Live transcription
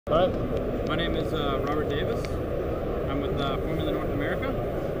Alright. My name is Robert Davis. I'm with Formula North America,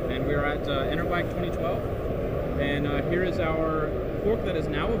 and we're at Interbike 2012. And here is our fork that is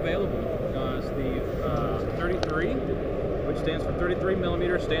now available. It's the 33, which stands for 33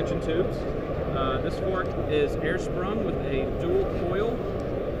 millimeter stanchion tubes. This fork is air sprung with a dual coil.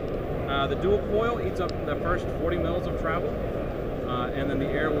 The dual coil eats up the first 40 mils of travel, and then the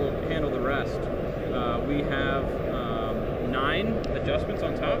air will handle the rest. We have 9 adjustments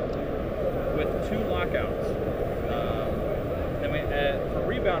on top with 2 lockouts. For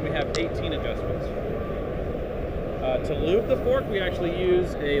rebound, we have 18 adjustments. To lube the fork, we actually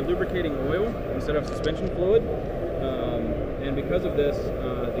use a lubricating oil instead of suspension fluid. And because of this,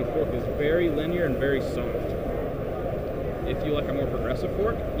 the fork is very linear and very soft. If you like a more progressive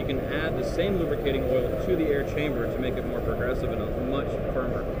fork, you can add the same lubricating oil to the air chamber to make it more progressive and a much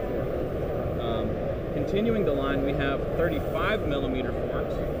firmer fork. Continuing the line, we have 35 millimeter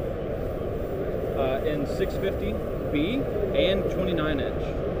forks in 650B and 29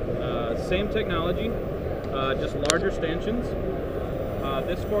 inch. Same technology, just larger stanchions.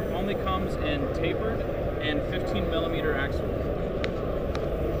 This fork only comes in tapered and 15 millimeter axles.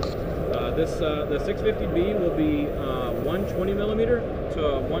 The 650B will be 120 millimeter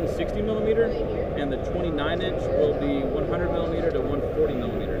to 160 millimeter, and the 29 inch will be 100 millimeter to 140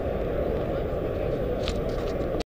 millimeter.